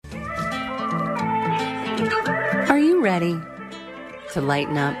you ready to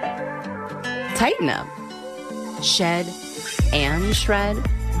lighten up, tighten up, shed, and shred?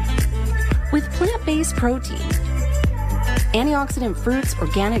 With plant-based protein, antioxidant fruits,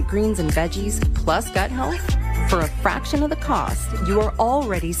 organic greens and veggies, plus gut health, for a fraction of the cost you are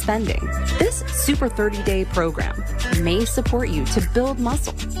already spending. This Super 30-day program may support you to build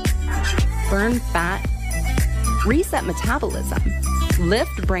muscle, burn fat, reset metabolism,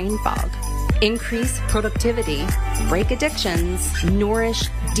 lift brain fog, increase productivity, break addictions, nourish,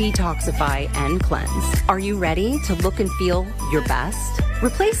 detoxify, and cleanse. Are you ready to look and feel your best?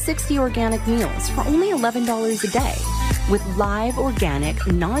 Replace 60 organic meals for only $11 a day with live, organic,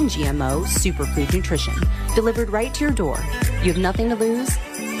 non-GMO superfood nutrition delivered right to your door. You have nothing to lose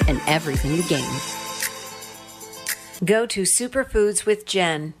and everything to gain. Go to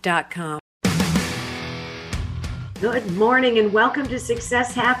superfoodswithjen.com. Good morning and welcome to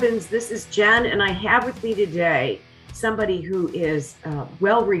Success Happens. This is Jen, and I have with me today somebody who is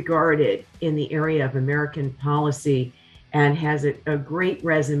well regarded in the area of American policy and has a great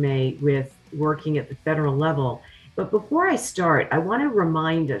resume with working at the federal level. But before I start, I want to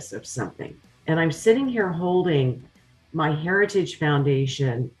remind us of something. And I'm sitting here holding my Heritage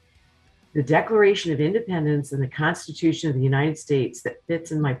Foundation, the Declaration of Independence and the Constitution of the United States that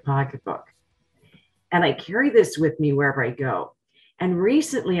fits in my pocketbook. And I carry this with me wherever I go. And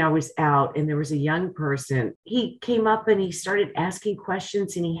recently I was out and there was a young person. He came up and he started asking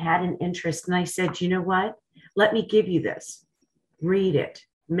questions and he had an interest. And I said, you know what? Let me give you this. Read it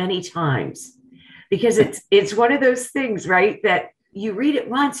many times. Because it's one of those things, right? That you read it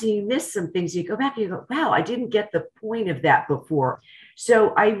once and you miss some things. You go back and you go, wow, I didn't get the point of that before.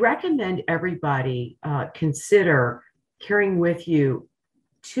 So I recommend everybody consider carrying with you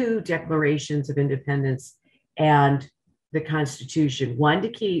two declarations of independence and the Constitution, one to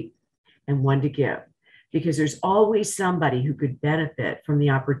keep and one to give, because there's always somebody who could benefit from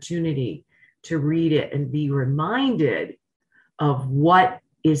the opportunity to read it and be reminded of what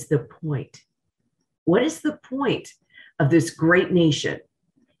is the point. What is the point of this great nation?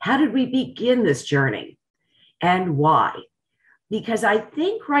 How did we begin this journey and why? Because I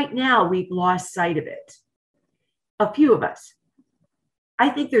think right now we've lost sight of it. A few of us. I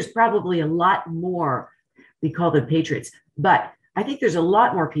think there's probably a lot more, we call them patriots, but I think there's a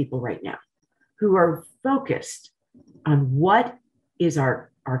lot more people right now who are focused on what is our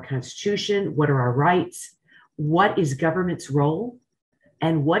Constitution, what are our rights, what is government's role,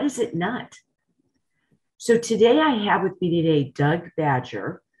 and what is it not. So today I have with me today Doug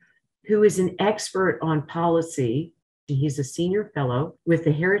Badger, who is an expert on policy. He's a senior fellow with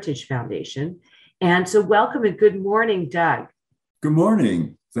the Heritage Foundation. And so welcome and good morning, Doug. Good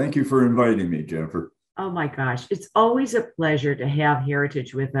morning. Thank you for inviting me, Jennifer. Oh my gosh, it's always a pleasure to have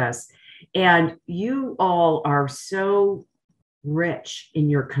Heritage with us. And you all are so rich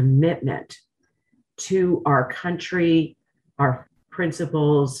in your commitment to our country, our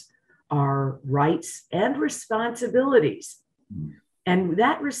principles, our rights and responsibilities. And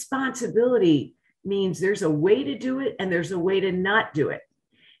that responsibility means there's a way to do it and there's a way to not do it.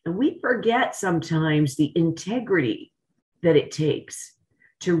 And we forget sometimes the integrity that it takes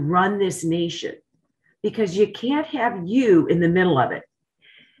to run this nation, because you can't have you in the middle of it.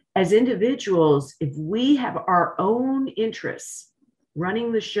 As individuals, if we have our own interests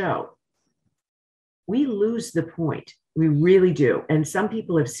running the show, we lose the point. We really do. And some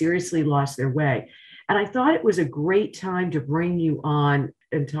people have seriously lost their way. And I thought it was a great time to bring you on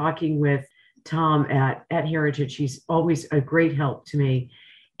and talking with Tom at Heritage. He's always a great help to me.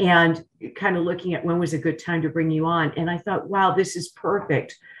 And kind of looking at when was a good time to bring you on. And I thought, wow, this is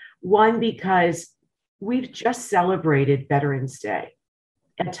perfect. One, because we've just celebrated Veterans Day,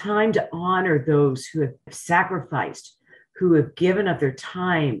 a time to honor those who have sacrificed, who have given up their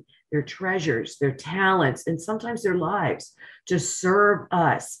time, their treasures, their talents, and sometimes their lives to serve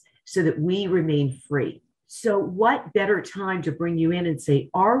us so that we remain free. So what better time to bring you in and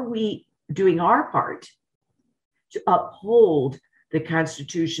say, are we doing our part to uphold the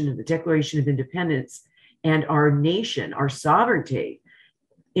Constitution and the Declaration of Independence and our nation, our sovereignty,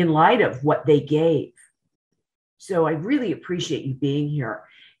 in light of what they gave? So I really appreciate you being here.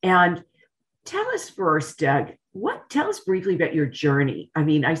 And tell us first, Doug, tell us briefly about your journey. I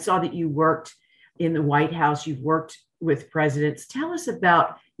mean, I saw that you worked in the White House, you've worked with presidents. Tell us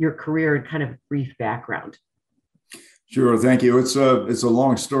about your career and kind of a brief background. Sure, thank you. It's a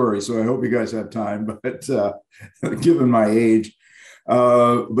long story, so I hope you guys have time, but given my age,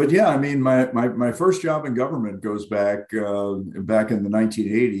 but yeah, I mean, my first job in government goes back in the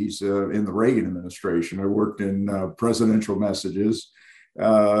 1980s in the Reagan administration. I worked in presidential messages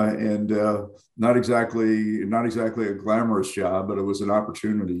and not exactly a glamorous job, but it was an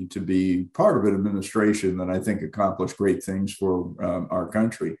opportunity to be part of an administration that I think accomplished great things for our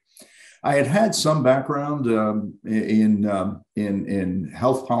country. I had some background in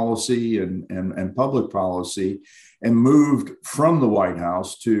health policy and public policy, and moved from the White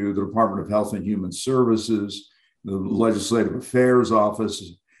House to the Department of Health and Human Services, the Legislative Affairs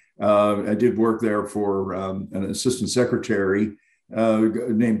Office. I did work there for an assistant secretary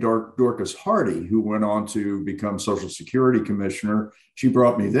named Dorcas Hardy, who went on to become Social Security Commissioner. She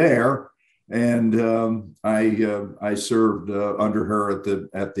brought me there, and I served under her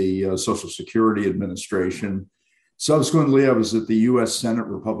at the Social Security Administration. Subsequently, I was at the U.S. Senate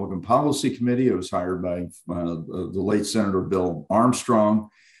Republican Policy Committee. I was hired by the late Senator Bill Armstrong,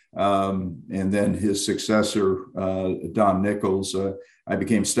 and then his successor, Don Nickles. I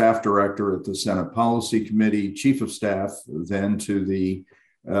became staff director at the Senate Policy Committee, chief of staff then to the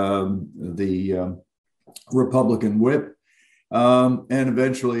Republican whip. And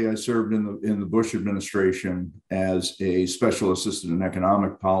eventually I served in the Bush administration as a special assistant in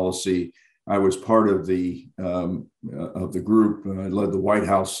economic policy. I was part of the group. I led the White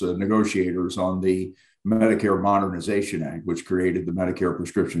House negotiators on the Medicare Modernization Act, which created the Medicare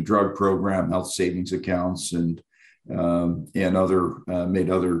prescription drug program, health savings accounts, and other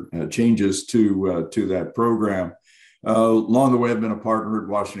made other changes to that program. Along the way, I've been a partner at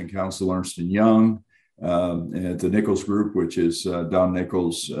Washington Counsel Ernst & Young, at the Nickles Group, which is Don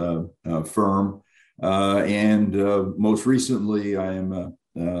Nickles' firm. And most recently, I am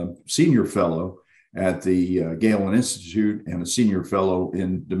a senior fellow at the Galen Institute and a senior fellow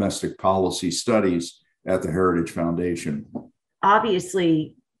in domestic policy studies at the Heritage Foundation.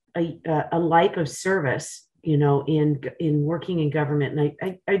 Obviously, a life of service, in working in government.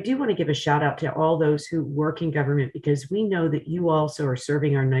 And I do want to give a shout out to all those who work in government, because we know that you also are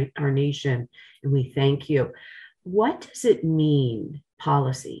serving our nation, and we thank you. What does it mean,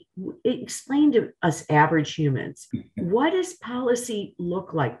 policy? Explain to us average humans, what does policy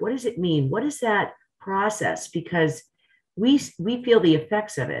look like? What does it mean? What is that process? Because we feel the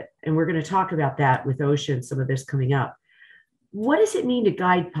effects of it, and we're going to talk about that with Ocean, some of this coming up. What does it mean to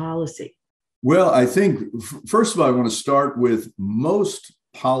guide policy? Well, I think, first of all, I want to start with most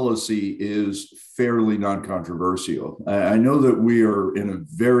policy is fairly non-controversial. I know that we are in a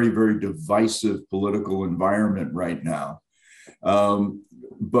very, very divisive political environment right now.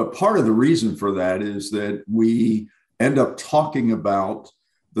 But part of the reason for that is that we end up talking about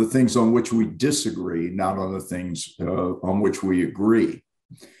the things on which we disagree, not on the things on which we agree.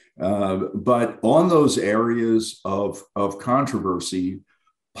 But on those areas of controversy,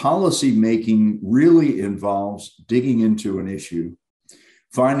 policy making really involves digging into an issue,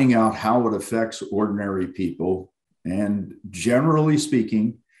 finding out how it affects ordinary people. And generally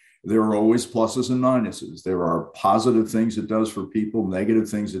speaking, there are always pluses and minuses. There are positive things it does for people, negative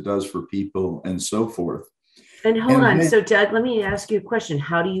things it does for people, and so forth. And hold on. So, Doug, let me ask you a question.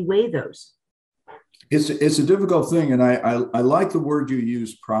 How do you weigh those? It's a difficult thing. And I like the word you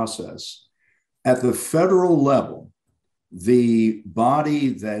use, process. At the federal level, the body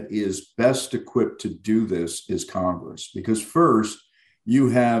that is best equipped to do this is Congress, because first, you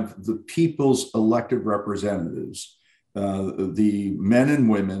have the people's elected representatives, the men and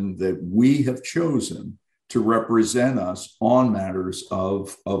women that we have chosen to represent us on matters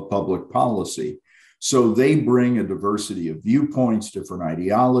of public policy. So they bring a diversity of viewpoints, different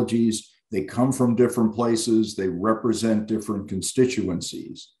ideologies. They come from different places. They represent different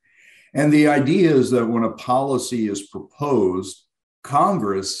constituencies. And the idea is that when a policy is proposed,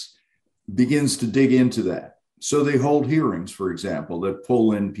 Congress begins to dig into that. So they hold hearings, for example, that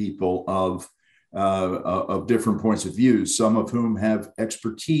pull in people of different points of view, some of whom have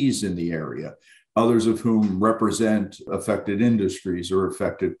expertise in the area, others of whom represent affected industries or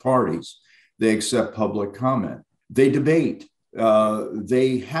affected parties. They accept public comment. They debate.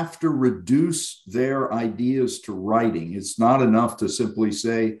 They have to reduce their ideas to writing. It's not enough to simply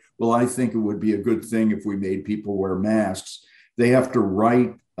say, well, I think it would be a good thing if we made people wear masks. They have to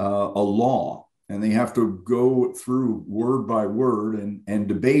write a law, and they have to go through word by word and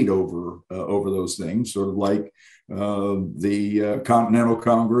debate over those things, sort of like the Continental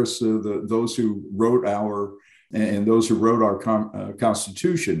Congress, those who wrote our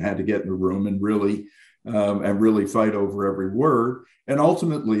Constitution had to get in the room and really fight over every word. And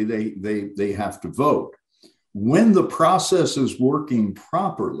ultimately, they have to vote. When the process is working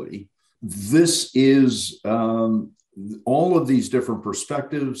properly, this is all of these different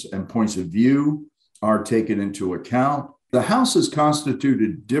perspectives and points of view are taken into account. The House is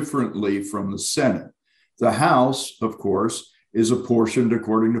constituted differently from the Senate. The House, of course, is apportioned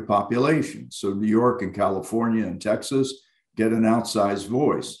according to population. So New York and California and Texas get an outsized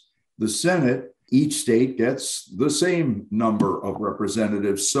voice. The Senate, each state gets the same number of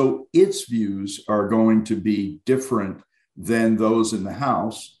representatives, so its views are going to be different than those in the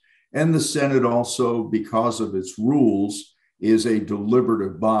House. And the Senate also, because of its rules, is a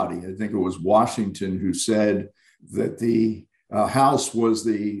deliberative body. I think it was Washington who said that the House was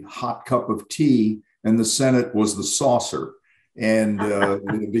the hot cup of tea and the Senate was the saucer. And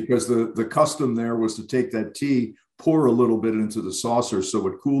because the custom there was to take that tea, pour a little bit into the saucer so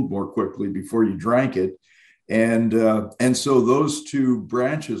it cooled more quickly before you drank it. And so those two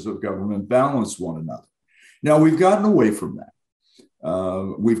branches of government balance one another. Now, we've gotten away from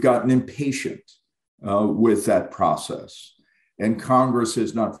that. We've gotten impatient with that process. And Congress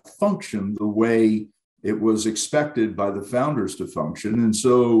has not functioned the way it was expected by the founders to function. And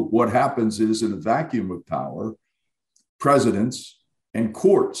so what happens is, in a vacuum of power, presidents and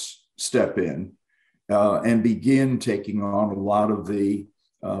courts step in and begin taking on a lot of the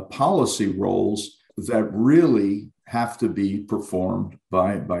policy roles that really have to be performed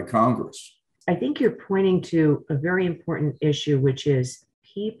by Congress. I think you're pointing to a very important issue, which is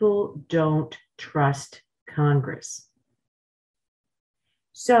people don't trust Congress.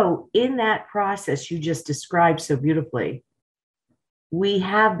 So in that process you just described so beautifully, we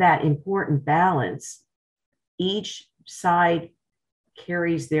have that important balance. Each side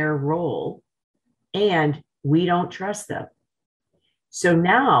carries their role and we don't trust them. So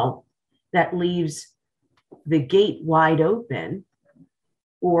now that leaves the gate wide open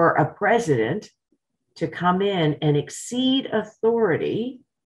for a president to come in and exceed authority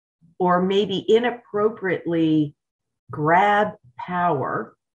or maybe inappropriately grab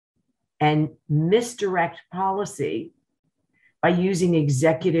power and misdirect policy by using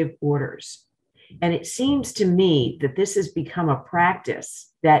executive orders. And it seems to me that this has become a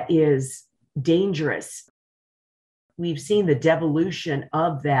practice that is dangerous. We've seen the devolution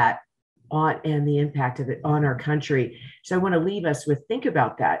of that and the impact of it on our country. So I want to leave us with, think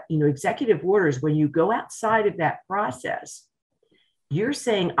about that. Executive orders, when you go outside of that process, you're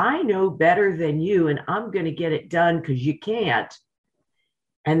saying, I know better than you, and I'm going to get it done because you can't.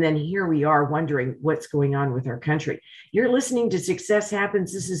 And then here we are wondering what's going on with our country. You're listening to Success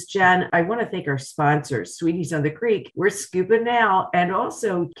Happens. This is Jen. I want to thank our sponsors, Sweeties on the Creek, We're Scooping Now, and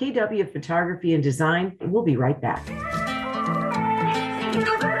also KW Photography and Design. We'll be right back.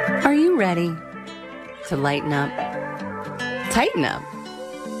 Are you ready to lighten up, tighten up,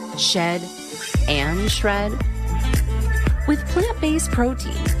 shed, and shred? With plant-based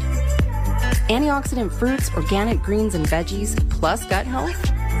protein, antioxidant fruits, organic greens and veggies, plus gut health,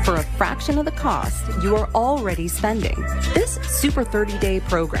 for a fraction of the cost you are already spending. This Super 30-day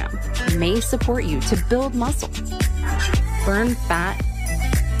program may support you to build muscle, burn fat,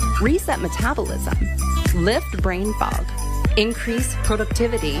 reset metabolism, lift brain fog, increase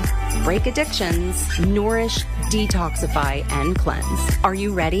productivity, break addictions, nourish, detoxify, and cleanse. Are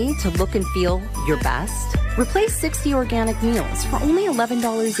you ready to look and feel your best? Replace 60 organic meals for only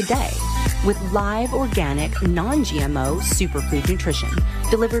 $11 a day with live, organic, non-GMO superfood nutrition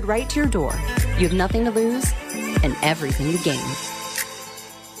delivered right to your door. You have nothing to lose and everything to gain.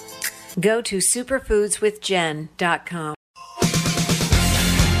 Go to superfoodswithjen.com.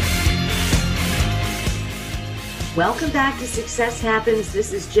 Welcome back to Success Happens.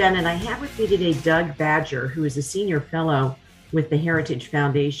 This is Jen, and I have with me today Doug Badger, who is a senior fellow with the Heritage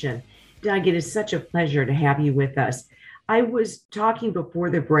Foundation. Doug, it is such a pleasure to have you with us. I was talking before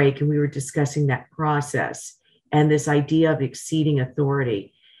the break, and we were discussing that process and this idea of exceeding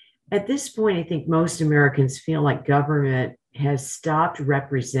authority. At this point, I think most Americans feel like government has stopped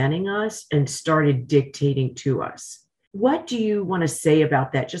representing us and started dictating to us. What do you want to say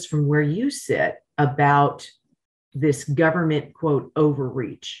about that, just from where you sit, about this government, quote,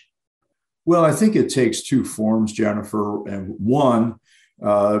 overreach? Well, I think it takes two forms, Jennifer. And one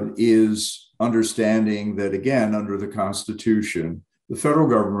is understanding that, again, under the Constitution, the federal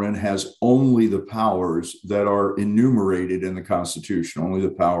government has only the powers that are enumerated in the Constitution, only the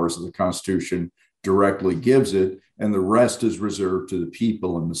powers that the Constitution directly gives it, and the rest is reserved to the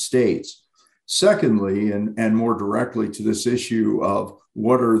people and the states. Secondly, and more directly to this issue of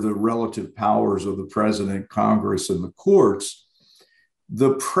what are the relative powers of the president, Congress, and the courts,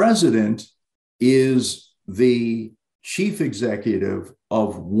 the president is the chief executive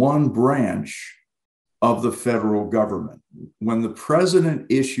of one branch of the federal government. When the president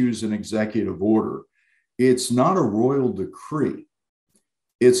issues an executive order, it's not a royal decree.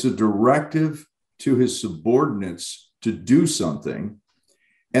 It's a directive to his subordinates to do something,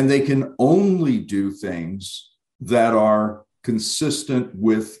 and they can only do things that are consistent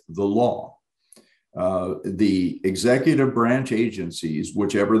with the law. The executive branch agencies,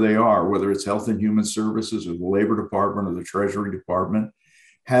 whichever they are, whether it's Health and Human Services or the Labor Department or the Treasury Department,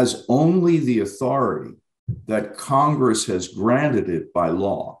 has only the authority that Congress has granted it by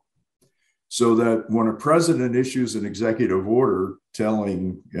law. So that when a president issues an executive order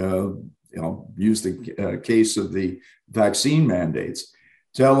telling, use the case of the vaccine mandates,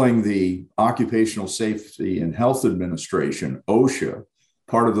 telling the Occupational Safety and Health Administration, OSHA,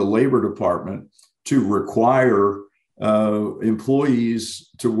 part of the Labor Department, to require employees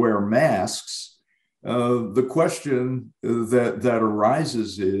to wear masks, the question that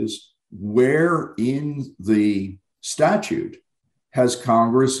arises is, where in the statute has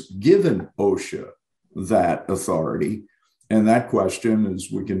Congress given OSHA that authority? And that question, as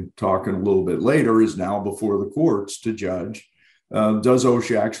we can talk in a little bit later, is now before the courts to judge. Does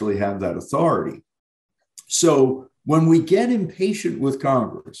OSHA actually have that authority? So when we get impatient with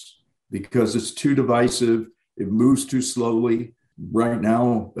Congress, because it's too divisive, it moves too slowly, right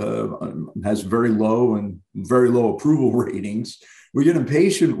now has very low approval ratings, we get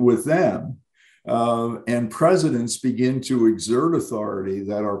impatient with them, and presidents begin to exert authority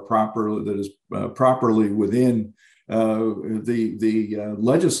that is properly within the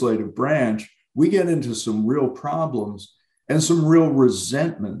legislative branch. We get into some real problems and some real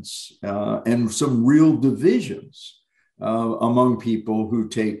resentments and some real divisions among people who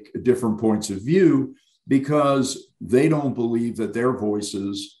take different points of view, because they don't believe that their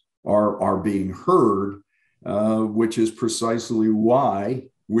voices are being heard, which is precisely why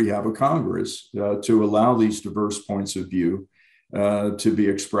we have a Congress to allow these diverse points of view to be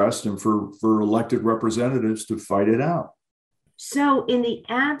expressed and for elected representatives to fight it out. So in the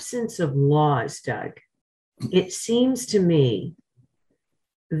absence of laws, Doug, it seems to me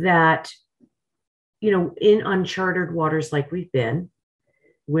that, in uncharted waters like we've been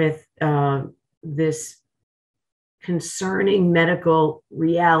with this concerning medical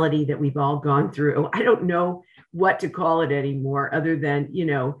reality that we've all gone through, I don't know what to call it anymore other than,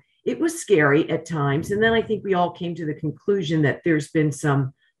 it was scary at times. And then I think we all came to the conclusion that there's been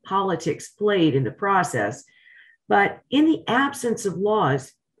some politics played in the process. But in the absence of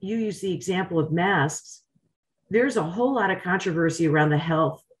laws, you use the example of masks, there's a whole lot of controversy around the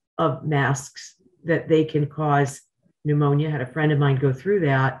health of masks, that they can cause pneumonia. I had a friend of mine go through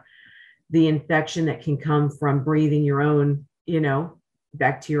that, the infection that can come from breathing your own,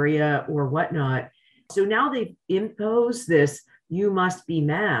 bacteria or whatnot. So now they've imposed this, you must be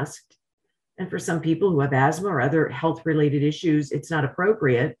masked. And for some people who have asthma or other health-related issues, it's not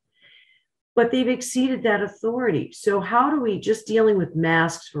appropriate. But they've exceeded that authority. So how do we, just dealing with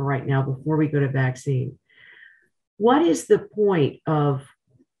masks for right now before we go to vaccine, what is the point of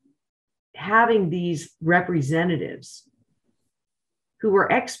having these representatives who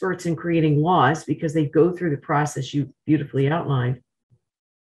are experts in creating laws, because they go through the process you beautifully outlined,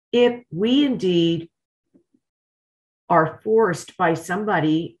 if we indeed are forced by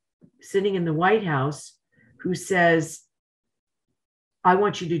somebody sitting in the White House who says, I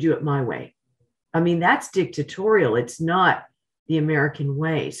want you to do it my way? I mean, that's dictatorial. It's not the American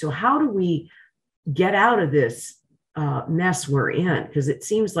way. So how do we get out of this mess we're in? Because it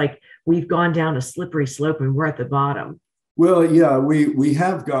seems like we've gone down a slippery slope and we're at the bottom. Well, yeah, we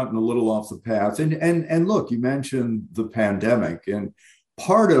have gotten a little off the path. And look, you mentioned the pandemic, and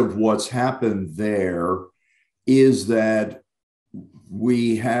part of what's happened there is that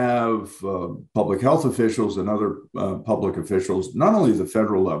we have public health officials and other public officials, not only at the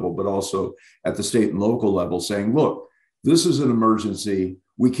federal level, but also at the state and local level, saying, look, this is an emergency.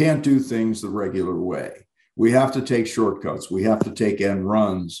 We can't do things the regular way. We have to take shortcuts. We have to take end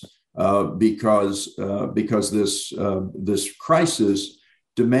runs because this crisis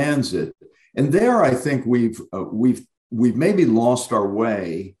demands it. And there, I think we've maybe lost our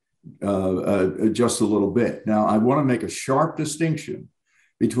way just a little bit. Now, I want to make a sharp distinction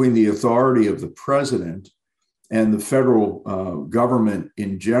between the authority of the president and the federal government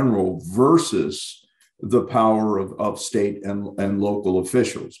in general versus the power of state and local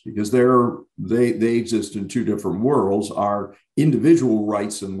officials, because they exist in two different worlds. Our individual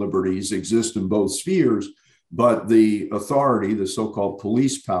rights and liberties exist in both spheres, but the authority, the so-called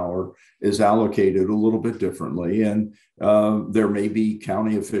police power, is allocated a little bit differently. And there may be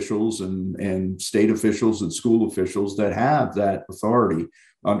county officials and state officials and school officials that have that authority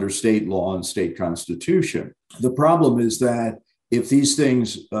under state law and state constitution. The problem is that if these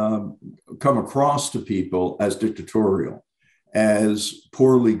things come across to people as dictatorial, as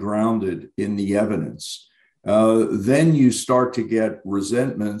poorly grounded in the evidence, then you start to get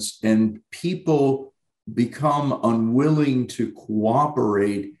resentments, and people become unwilling to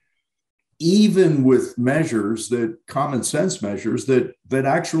cooperate, even with measures that common sense measures that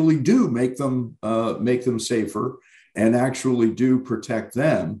actually do make them safer and actually do protect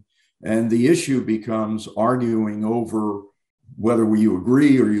them. And the issue becomes arguing over whether you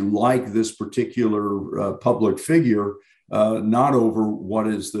agree or you like this particular public figure, not over what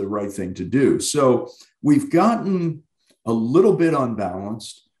is the right thing to do. So we've gotten a little bit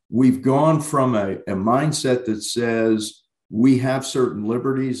unbalanced. We've gone from a mindset that says we have certain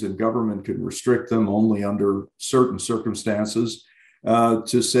liberties and government can restrict them only under certain circumstances,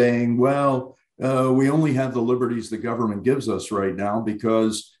 to saying, well, we only have the liberties the government gives us right now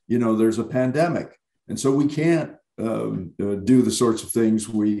because, there's a pandemic. And so we can't do the sorts of things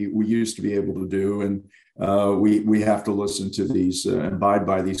we used to be able to do. And we have to listen to these, abide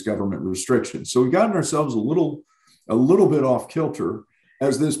by these government restrictions. So we've gotten ourselves a little bit off kilter.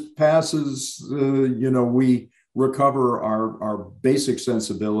 As this passes, we recover our basic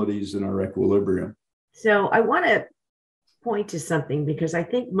sensibilities and our equilibrium. So I want to point to something, because I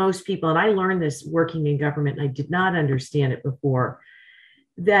think most people, and I learned this working in government, and I did not understand it before,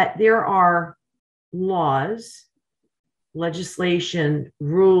 that there are laws, legislation,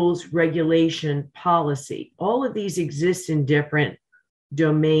 rules, regulation, policy. All of these exist in different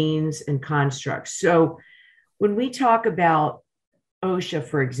domains and constructs. So when we talk about OSHA,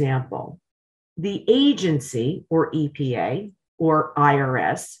 for example, the agency, or EPA or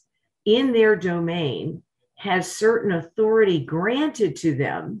IRS, in their domain has certain authority granted to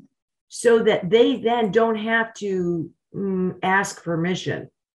them so that they then don't have to ask permission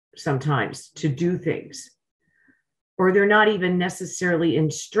sometimes to do things, or they're not even necessarily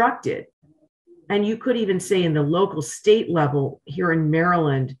instructed. And you could even say in the local state level here in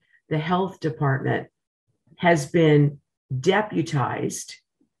Maryland, the health department has been deputized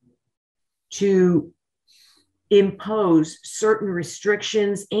to impose certain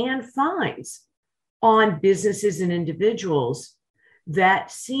restrictions and fines on businesses and individuals that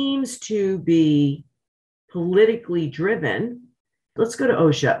seems to be politically driven. Let's go to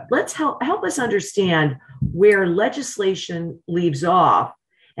OSHA. Let's help us understand where legislation leaves off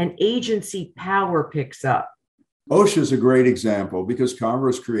and agency power picks up. OSHA is a great example because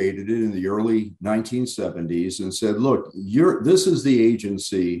Congress created it in the early 1970s and said, look, this is the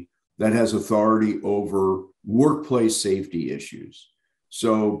agency that has authority over workplace safety issues.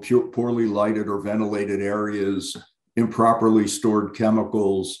 So poorly lighted or ventilated areas, improperly stored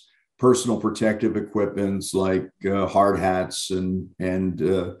chemicals, personal protective equipments like hard hats and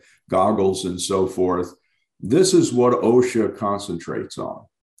goggles and so forth. This is what OSHA concentrates on.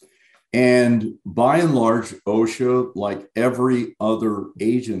 And by and large, OSHA, like every other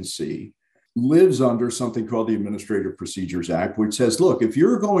agency, lives under something called the Administrative Procedures Act, which says, look, if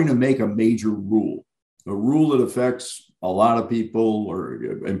you're going to make a major rule, a rule that affects a lot of people or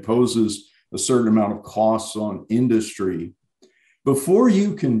imposes a certain amount of costs on industry, before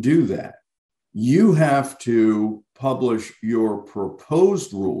you can do that, you have to publish your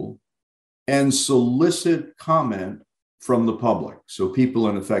proposed rule and solicit comment from the public. So people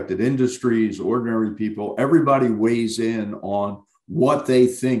in affected industries, ordinary people, everybody weighs in on what they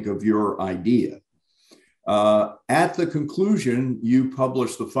think of your idea. At the conclusion, you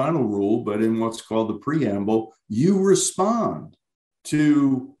publish the final rule, but in what's called the preamble, you respond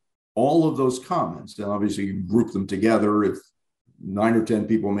to all of those comments. And obviously, you group them together. If 9 or 10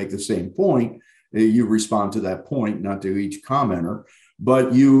 people make the same point, you respond to that point, not to each commenter.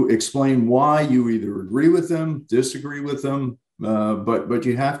 But you explain why you either agree with them, disagree with them, but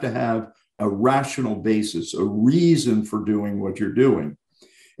you have to have a rational basis, a reason for doing what you're doing.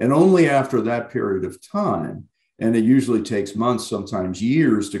 And only after that period of time, and it usually takes months, sometimes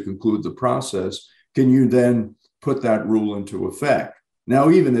years to conclude the process, can you then put that rule into effect.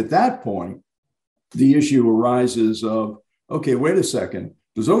 Now, even at that point, the issue arises of, okay, wait a second,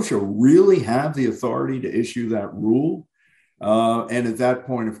 does OSHA really have the authority to issue that rule? And at that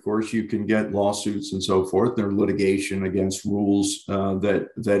point, of course, you can get lawsuits and so forth. There's litigation against rules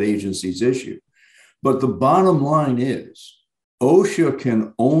that agencies issue. But the bottom line is OSHA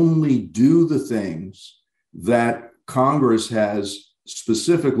can only do the things that Congress has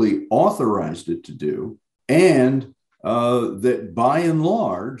specifically authorized it to do, and that by and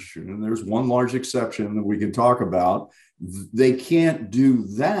large, and there's one large exception that we can talk about, they can't do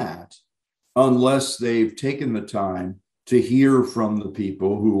that unless they've taken the time to hear from the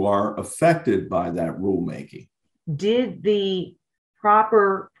people who are affected by that rulemaking. Did the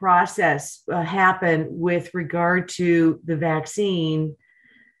proper process happen with regard to the vaccine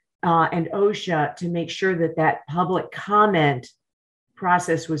and OSHA to make sure that that public comment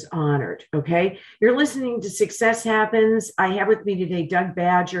process was honored. Okay. You're listening to Success Happens. I have with me today Doug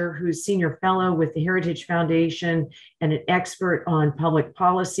Badger, who's Senior Fellow with the Heritage Foundation and an expert on public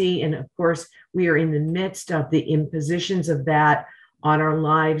policy. And of course, we are in the midst of the impositions of that on our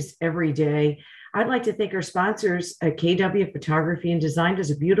lives every day. I'd like to thank our sponsors. KW Photography and Design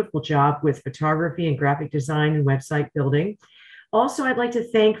does a beautiful job with photography and graphic design and website building. Also, I'd like to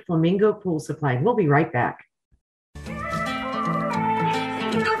thank Flamingo Pool Supply. We'll be right back.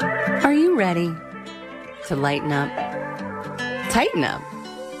 Are you ready to lighten up, tighten up,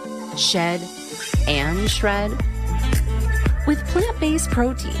 shed, and shred? With plant-based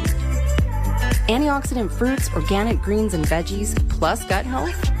protein, antioxidant fruits, organic greens and veggies, plus gut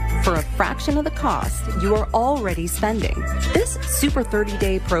health, for a fraction of the cost you are already spending. This Super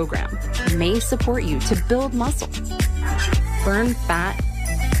 30-Day program may support you to build muscle, burn fat,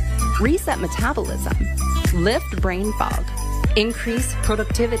 reset metabolism, lift brain fog, increase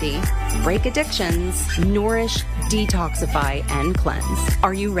productivity, break addictions, nourish, detoxify, and cleanse.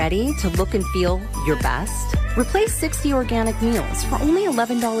 Are you ready to look and feel your best? Replace 60 organic meals for only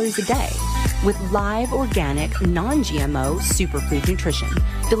 $11 a day with live, organic, non-GMO superfood nutrition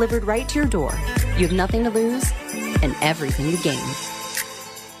delivered right to your door. You have nothing to lose and everything to gain.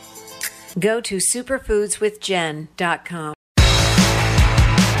 Go to superfoodswithjen.com.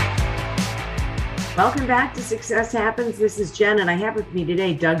 Welcome back to Success Happens. This is Jen, and I have with me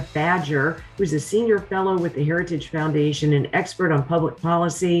today Doug Badger, who's a Senior Fellow with the Heritage Foundation and expert on public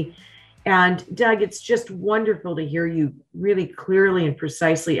policy. And Doug, it's just wonderful to hear you really clearly and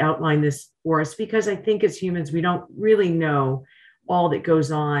precisely outline this for us, because I think as humans, we don't really know all that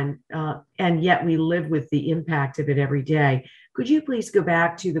goes on, and yet we live with the impact of it every day. Could you please go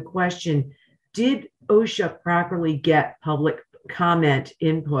back to the question, did OSHA properly get public comment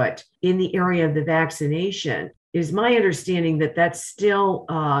input in the area of the vaccination? Is my understanding that that's still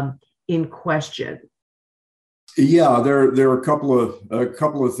in question? Yeah, there are a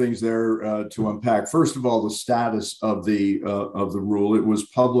couple of things there to unpack. First of all, the status of the rule. It was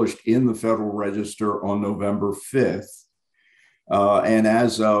published in the Federal Register on November 5th, and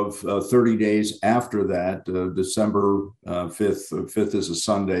as of 30 days after that, December 5th. 5th is a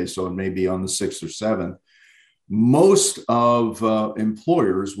Sunday, so it may be on the 6th or 7th. Most of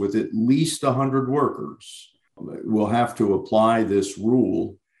employers with at least 100 workers will have to apply this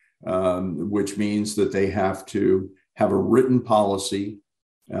rule, which means that they have to have a written policy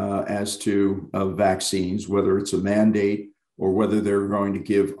as to vaccines, whether it's a mandate or whether they're going to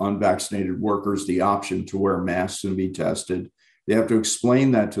give unvaccinated workers the option to wear masks and be tested. They have to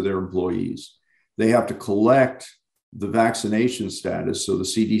explain that to their employees. They have to collect the vaccination status, so the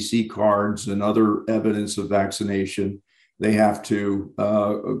CDC cards and other evidence of vaccination. They have to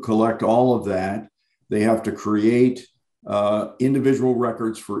collect all of that. They have to create individual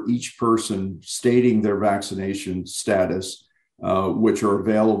records for each person stating their vaccination status, which are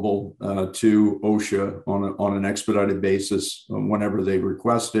available to OSHA on an expedited basis whenever they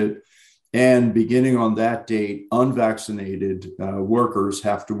request it. And beginning on that date, unvaccinated workers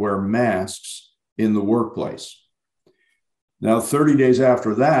have to wear masks in the workplace. Now, 30 days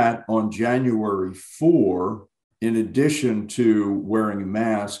after that, on January 4, in addition to wearing a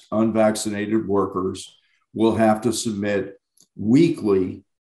mask, unvaccinated workers will have to submit weekly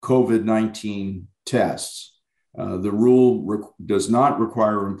COVID-19 tests. The rule does not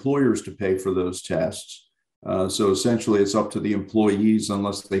require employers to pay for those tests. So essentially, it's up to the employees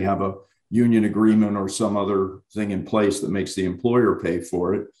unless they have a union agreement or some other thing in place that makes the employer pay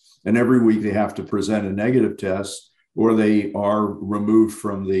for it. And every week they have to present a negative test or they are removed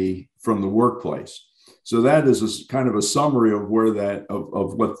from the workplace. So that is a kind of a summary of where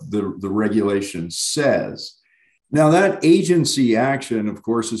of what the regulation says. Now, that agency action, of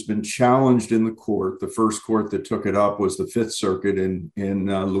course, has been challenged in the court. The first court that took it up was the Fifth Circuit in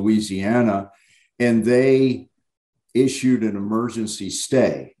Louisiana, and they issued an emergency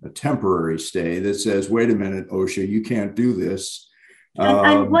stay, a temporary stay that says, wait a minute, OSHA, you can't do this.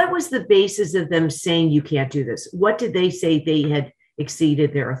 And what was the basis of them saying you can't do this? What did they say they had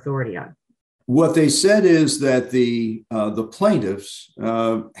exceeded their authority on? What they said is that the plaintiffs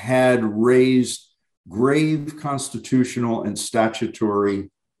had raised grave constitutional and statutory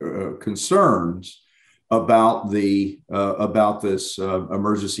concerns about this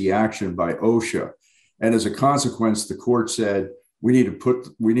emergency action by OSHA, and as a consequence, the court said we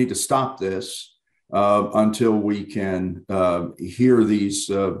need to stop this until we can hear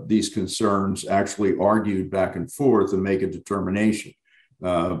these concerns actually argued back and forth and make a determination.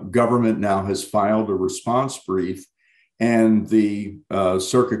 Government now has filed a response brief, and the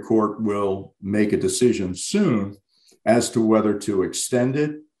circuit court will make a decision soon as to whether to extend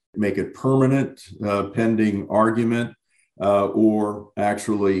it, make it permanent, pending argument, or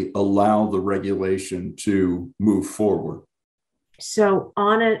actually allow the regulation to move forward. So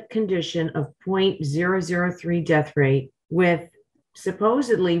on a condition of 0.003 death rate, with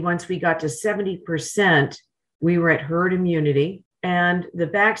supposedly once we got to 70%, we were at herd immunity, and the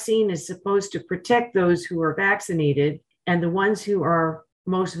vaccine is supposed to protect those who are vaccinated, and the ones who are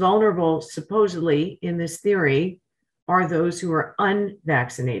most vulnerable, supposedly in this theory, are those who are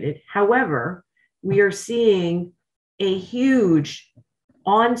unvaccinated. However, we are seeing a huge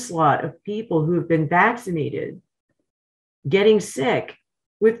onslaught of people who have been vaccinated getting sick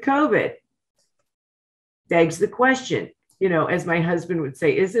with COVID. Begs the question, as my husband would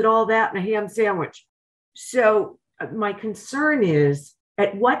say, is it all that and a ham sandwich? So my concern is,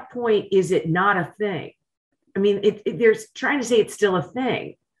 at what point is it not a thing? I mean, they're trying to say it's still a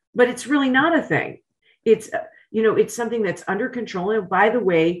thing, but it's really not a thing. It's something that's under control. And by the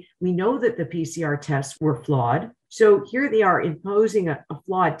way, we know that the PCR tests were flawed. So here they are imposing a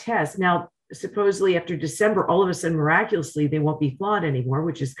flawed test. Now, supposedly after December, all of a sudden, miraculously, they won't be flawed anymore,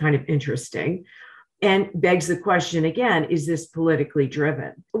 which is kind of interesting. And begs the question again, is this politically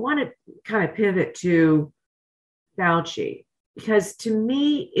driven? I want to kind of pivot to Fauci, because to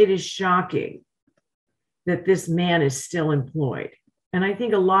me, it is shocking that this man is still employed. And I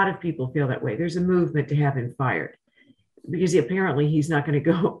think a lot of people feel that way. There's a movement to have him fired because apparently he's not going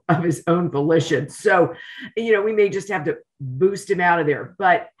to go of his own volition. So, we may just have to boost him out of there.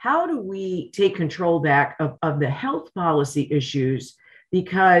 But how do we take control back of the health policy issues?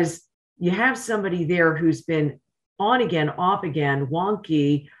 Because you have somebody there who's been on again, off again,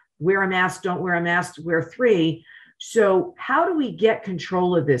 wonky, wear a mask, don't wear a mask, wear 3. So how do we get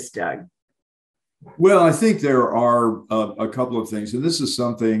control of this, Doug? Well, I think there are a couple of things, and this is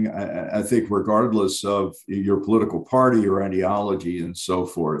something I think, regardless of your political party or ideology and so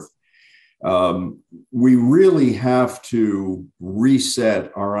forth, we really have to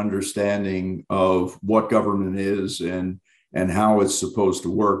reset our understanding of what government is and how it's supposed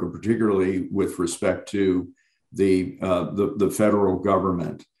to work, and particularly with respect to the federal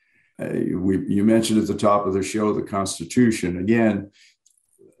government. You mentioned at the top of the show the Constitution. Again,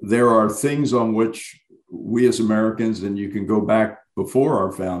 there are things on which we as Americans, and you can go back before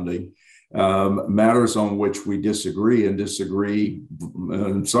our founding, matters on which we disagree, and disagree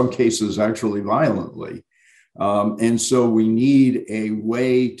in some cases actually violently. And so we need a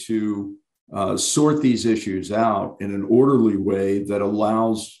way to sort these issues out in an orderly way that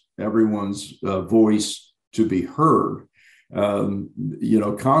allows everyone's voice to be heard.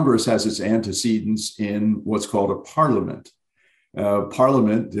 Congress has its antecedents in what's called a parliament.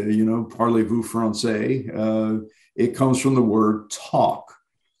 Parliament, parlez-vous français, it comes from the word talk.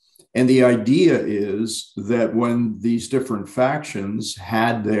 And the idea is that when these different factions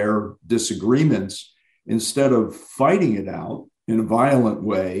had their disagreements, instead of fighting it out in a violent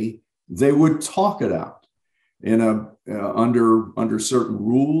way, they would talk it out under certain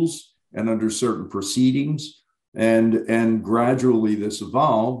rules and under certain proceedings. And gradually this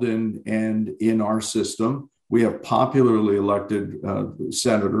evolved. And in our system, we have popularly elected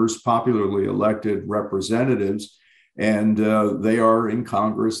senators, popularly elected representatives, and they are in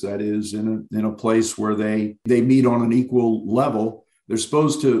Congress. That is in a place where they meet on an equal level. They're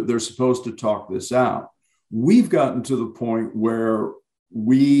supposed to talk this out. We've gotten to the point where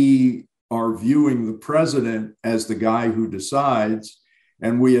we are viewing the president as the guy who decides,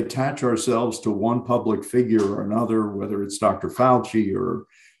 and we attach ourselves to one public figure or another, whether it's Dr. Fauci or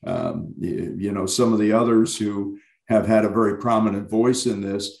some of the others who have had a very prominent voice in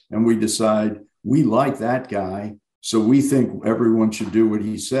this, and we decide we like that guy, so we think everyone should do what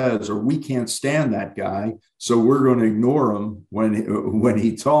he says, or we can't stand that guy, so we're going to ignore him when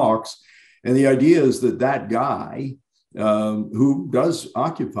he talks. And the idea is that guy, who does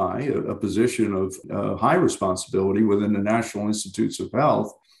occupy a position of high responsibility within the National Institutes of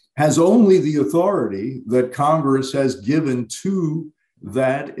Health, has only the authority that Congress has given to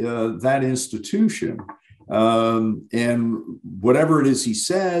that institution. And whatever it is he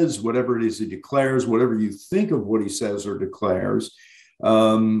says, whatever it is he declares, whatever you think of what he says or declares,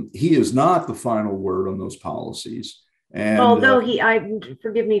 he is not the final word on those policies. And although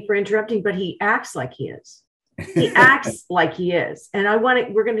forgive me for interrupting, but he acts like he is. He acts like he is. And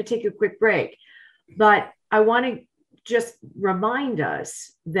we're going to take a quick break, but I want to just remind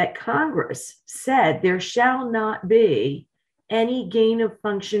us that Congress said there shall not be any gain of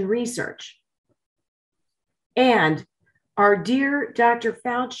function research. And our dear Dr.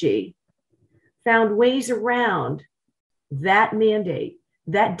 Fauci found ways around that mandate,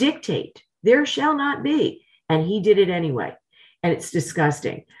 that dictate. There shall not be. And he did it anyway. And it's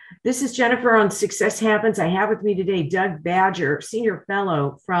disgusting. This is Jennifer on Success Happens. I have with me today Doug Badger, Senior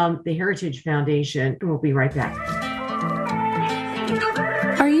Fellow from the Heritage Foundation. And we'll be right back.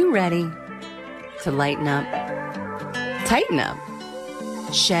 Are you ready to lighten up, tighten up,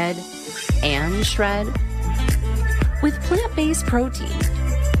 shed, and shred? With plant-based protein,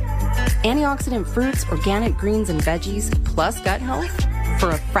 antioxidant fruits, organic greens and veggies, plus gut health,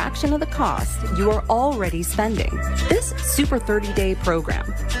 for a fraction of the cost you are already spending. This Super 30-day program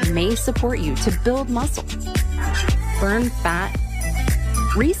may support you to build muscle, burn fat,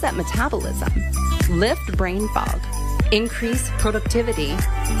 reset metabolism, lift brain fog, increase productivity,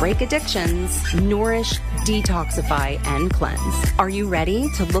 break addictions, nourish, detoxify, and cleanse. Are you ready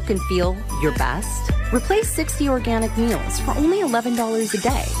to look and feel your best? Replace 60 organic meals for only $11 a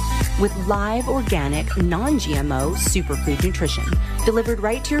day with live, organic, non-GMO superfood nutrition delivered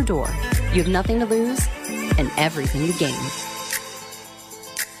right to your door. You have nothing to lose and everything to gain.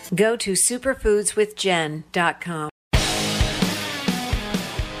 Go to superfoodswithjen.com.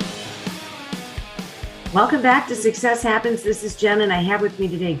 Welcome back to Success Happens. This is Jen, and I have with me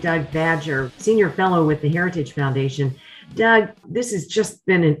today Doug Badger, Senior Fellow with the Heritage Foundation. Doug, this has just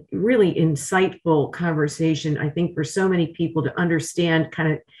been a really insightful conversation, I think, for so many people to understand,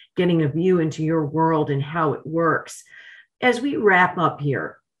 kind of getting a view into your world and how it works. As we wrap up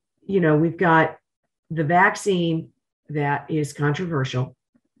here, we've got the vaccine that is controversial.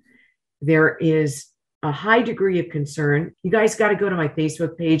 There is a high degree of concern. You guys got to go to my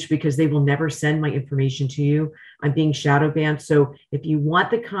Facebook page because they will never send my information to you. I'm being shadow banned. So if you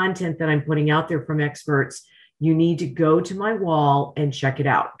want the content that I'm putting out there from experts, you need to go to my wall and check it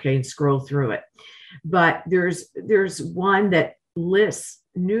out, okay, and scroll through it. But there's one that lists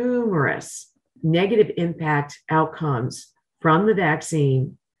numerous negative impact outcomes from the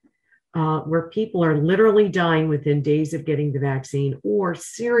vaccine, where people are literally dying within days of getting the vaccine, or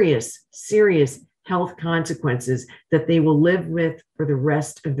serious health consequences that they will live with for the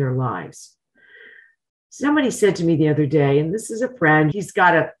rest of their lives. Somebody said to me the other day, and this is a friend, he's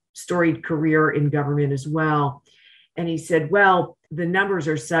got a storied career in government as well. And he said, well, the numbers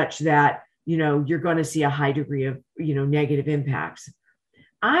are such that, you're going to see a high degree of, negative impacts.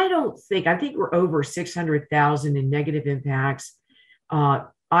 I think we're over 600,000 in negative impacts.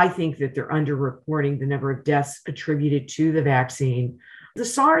 I think that they're underreporting the number of deaths attributed to the vaccine. The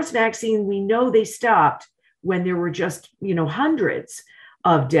SARS vaccine, we know they stopped when there were just, hundreds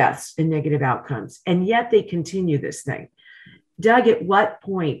of deaths and negative outcomes, and yet they continue this thing. Doug, at what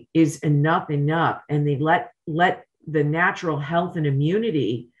point is enough and they let the natural health and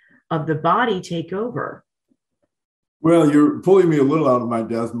immunity of the body take over? Well, you're pulling me a little out of my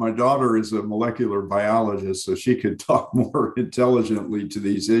depth. My daughter is a molecular biologist, so she could talk more intelligently to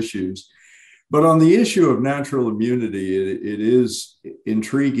these issues. But on the issue of natural immunity, it is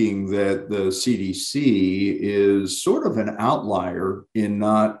intriguing that the CDC is sort of an outlier in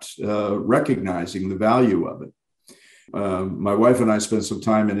not recognizing the value of it. My wife and I spent some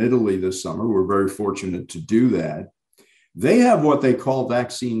time in Italy this summer. We're very fortunate to do that. They have what they call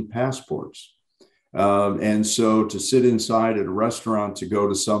vaccine passports. And so to sit inside at a restaurant, to go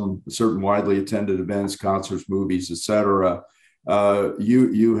to some certain widely attended events, concerts, movies, et cetera,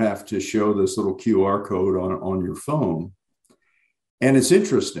 you have to show this little QR code on your phone. And it's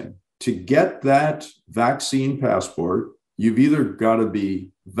interesting, to get that vaccine passport, you've either got to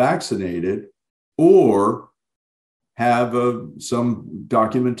be vaccinated or have some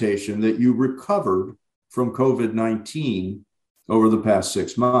documentation that you recovered from COVID-19 over the past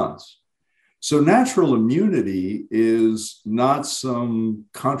 6 months. So natural immunity is not some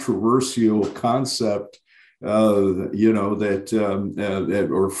controversial concept, that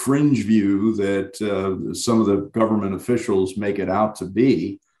or fringe view that some of the government officials make it out to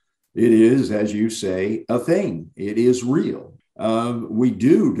be. It is, as you say, a thing. It is real. We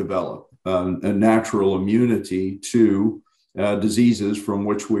do develop a natural immunity to diseases from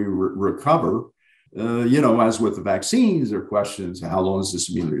which we recover. As with the vaccines, there are questions: how long does this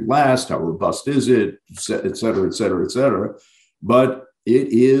immunity last? How robust is it? Et cetera, et cetera, et cetera. But it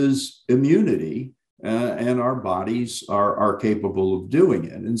is immunity, and our bodies are capable of doing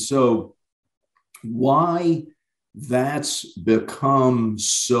it. And so why that's become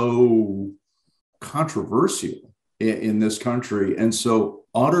so controversial in this country and so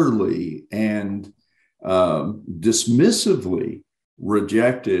utterly and dismissively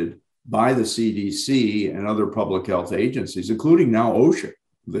rejected by the CDC and other public health agencies, including now OSHA.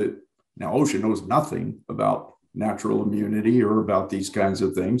 Now OSHA knows nothing about natural immunity or about these kinds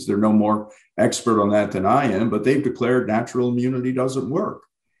of things. They're no more expert on that than I am, but they've declared natural immunity doesn't work.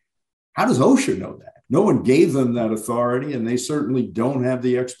 How does OSHA know that? No one gave them that authority, and they certainly don't have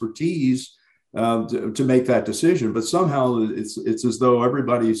the expertise to make that decision. But somehow it's as though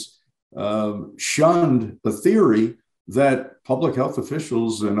everybody's shunned the theory that public health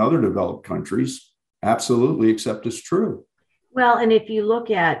officials in other developed countries absolutely accept as true. Well, and if you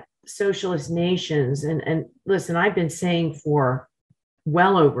look at socialist nations, and listen, I've been saying for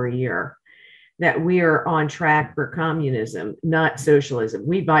well over a year that we are on track for communism, not socialism.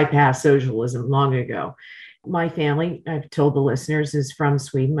 We bypassed socialism long ago. My family, I've told the listeners, is from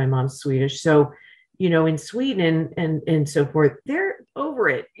Sweden. My mom's Swedish. So, in Sweden and so forth, they're over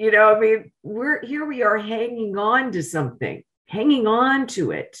it. I mean, we are hanging on to something, hanging on to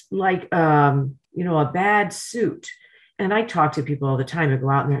it like, a bad suit. And I talk to people all the time. I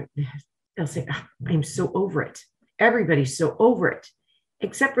go out and they'll say, I'm so over it. Everybody's so over it,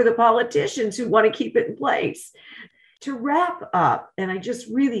 except for the politicians who want to keep it in place. To wrap up, and I just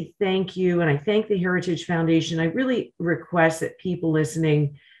really thank you, and I thank the Heritage Foundation. I really request that people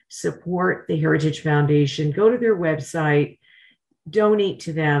listening support the Heritage Foundation. Go to their website, donate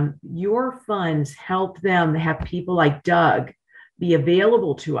to them. Your funds help them have people like Doug be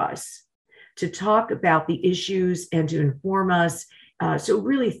available to us to talk about the issues and to inform us. So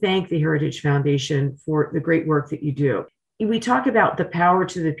really thank the Heritage Foundation for the great work that you do. We talk about the power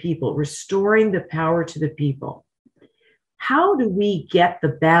to the people, restoring the power to the people. How do we get the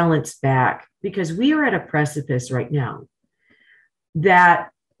balance back? Because we are at a precipice right now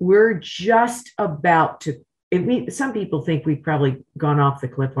that we're just about to, some people think we've probably gone off the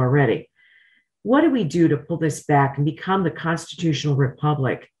cliff already. What do we do to pull this back and become the constitutional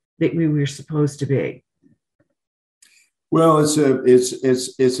republic that we were supposed to be? Well, it's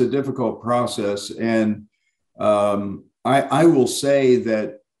a difficult process. And I will say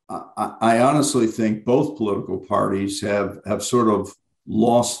that I honestly think both political parties have sort of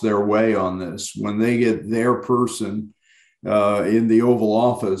lost their way on this. When they get their person in the Oval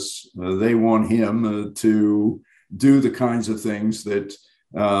Office, they want him to do the kinds of things that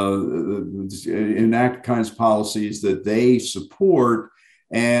enact kinds of policies that they support,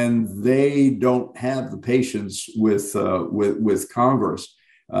 and they don't have the patience with Congress.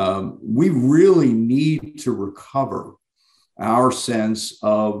 We really need to recover our sense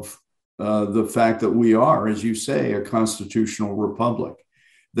of the fact that we are, as you say, a constitutional republic,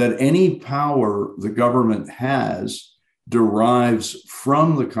 that any power the government has derives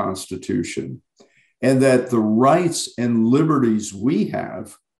from the Constitution, and that the rights and liberties we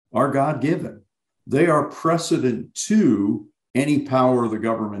have are God-given. They are precedent to any power the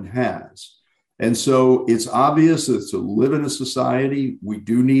government has. And so it's obvious that to live in a society, we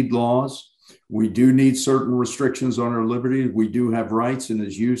do need laws. We do need certain restrictions on our liberty. We do have rights. And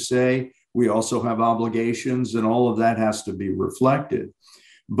as you say, we also have obligations, and all of that has to be reflected.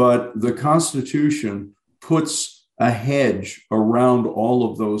 But the Constitution puts a hedge around all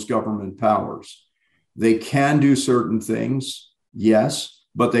of those government powers. They can do certain things, yes,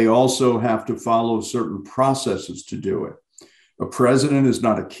 but they also have to follow certain processes to do it. A president is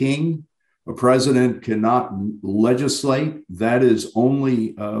not a king. A president cannot legislate. That is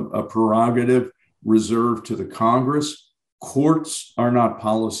only a prerogative reserved to the Congress. Courts are not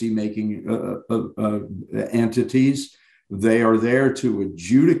policy-making entities. They are there to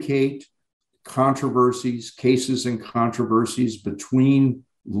adjudicate controversies, cases and controversies between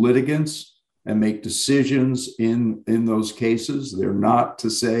litigants, and make decisions in those cases. They're not to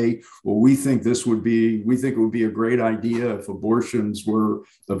say, well, we think it would be a great idea if abortions were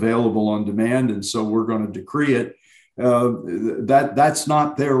available on demand, and so we're going to decree it. That's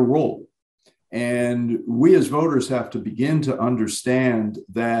not their role. And we as voters have to begin to understand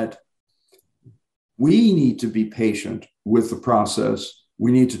that we need to be patient with the process.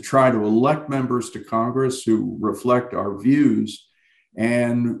 We need to try to elect members to Congress who reflect our views.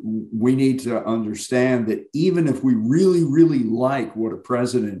 And we need to understand that even if we really, really like what a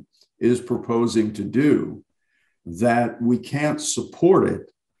president is proposing to do, that we can't support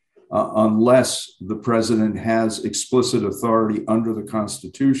it unless the president has explicit authority under the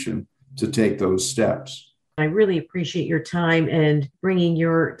Constitution to take those steps. I really appreciate your time and bringing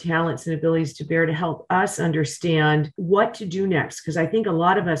your talents and abilities to bear to help us understand what to do next, because I think a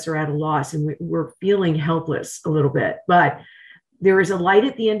lot of us are at a loss and we're feeling helpless a little bit. But there is a light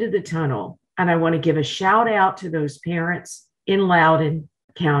at the end of the tunnel. And I want to give a shout out to those parents in Loudoun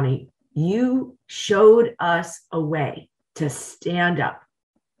County. You showed us a way to stand up.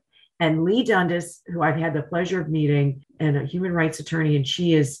 And Lee Dundas, who I've had the pleasure of meeting, and a human rights attorney, and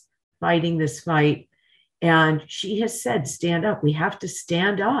she is fighting this fight. And she has said, stand up. We have to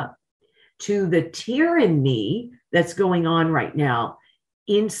stand up to the tyranny that's going on right now.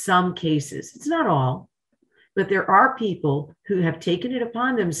 in some cases. It's not all, but there are people who have taken it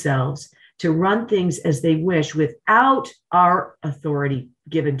upon themselves to run things as they wish without our authority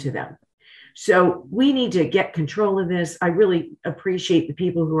given to them. So we need to get control of this. I really appreciate the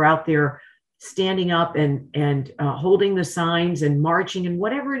people who are out there standing up and holding the signs and marching and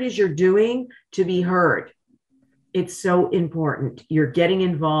whatever it is you're doing to be heard. It's so important. You're getting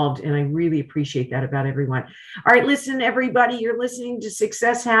involved, and I really appreciate that about everyone. All right, listen, everybody, you're listening to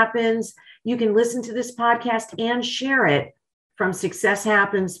Success Happens. You can listen to this podcast and share it from Success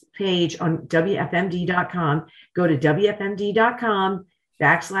Happens page on WFMD.com. Go to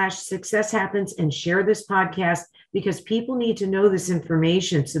WFMD.com/Success Happens and share this podcast, because people need to know this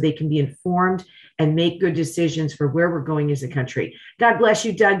information so they can be informed and make good decisions for where we're going as a country. God bless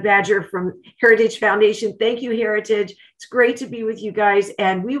you, Doug Badger from Heritage Foundation. Thank you, Heritage. It's great to be with you guys.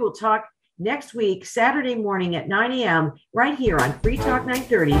 And we will talk next week, Saturday morning at 9 a.m. right here on Free Talk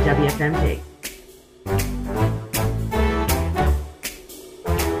 930 WFMD.